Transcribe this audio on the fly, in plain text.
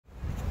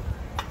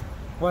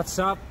What's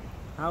up?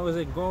 How is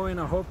it going?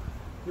 I hope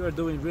you are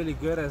doing really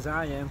good as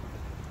I am.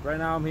 Right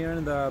now I'm here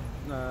in the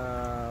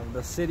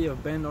city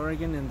of Bend,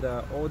 Oregon, in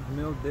the Old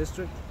Mill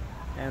District,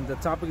 and the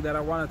topic that I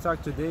want to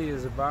talk today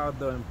is about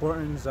the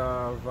importance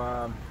of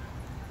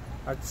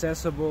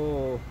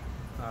accessible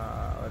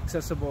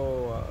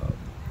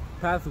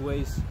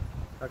pathways,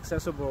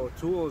 accessible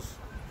tools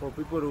for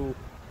people to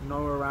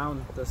know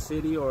around the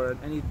city or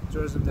any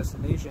tourism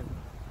destination.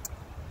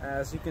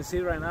 As you can see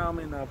right now, I'm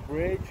in a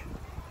bridge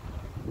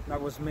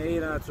that was made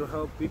to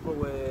help people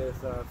with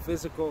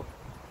physical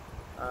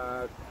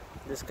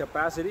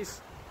discapacities.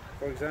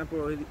 For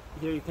example,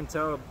 here you can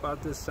tell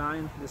about this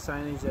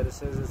signage that it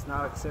says it's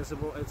not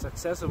accessible. It's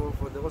accessible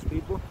for those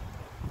people,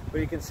 but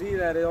you can see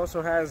that it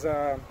also has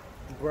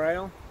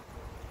Braille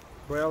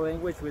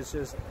language, which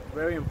is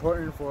very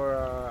important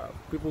for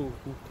people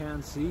who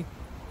can't see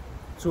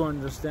to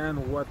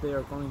understand what they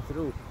are going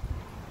through.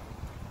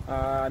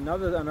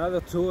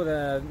 Another tool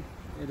that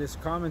it is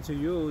common to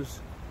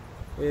use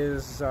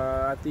is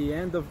at the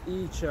end of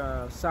each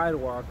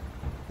sidewalk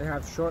they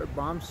have short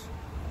bumps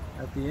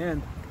at the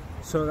end,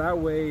 so that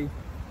way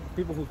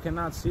people who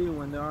cannot see,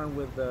 when they are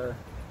with their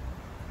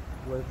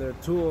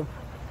tool,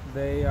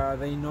 they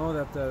know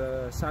that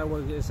the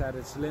sidewalk is at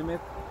its limit,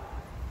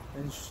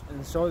 and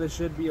so they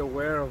should be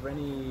aware of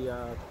any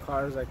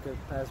cars that could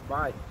pass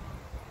by.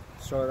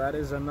 So that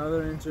is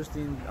another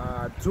interesting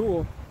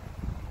tool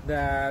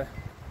that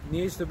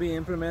needs to be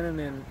implemented,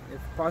 in, if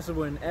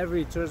possible, in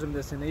every tourism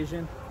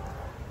destination.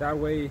 That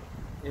way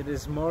it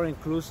is more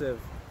inclusive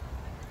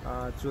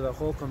to the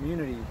whole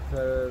community,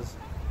 because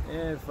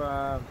if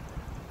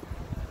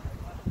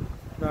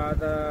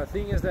the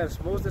thing is that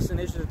most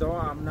destinations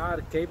are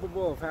not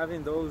capable of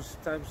having those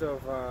types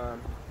of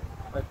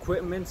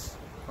equipments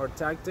or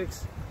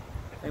tactics,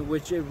 in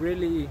which it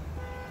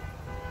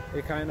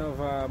kind of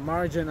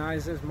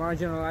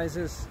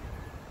marginalizes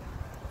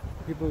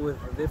people with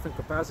different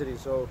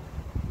capacities. So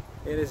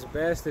it is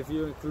best if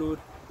you include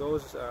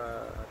those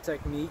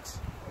techniques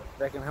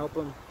that can help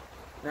them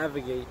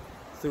navigate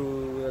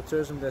through the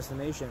tourism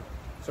destination.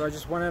 So I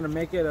just wanted to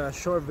make it a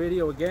short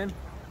video again.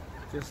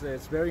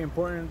 It's very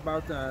important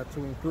about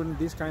to include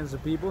these kinds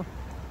of people,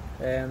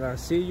 and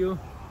see you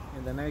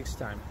in the next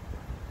time.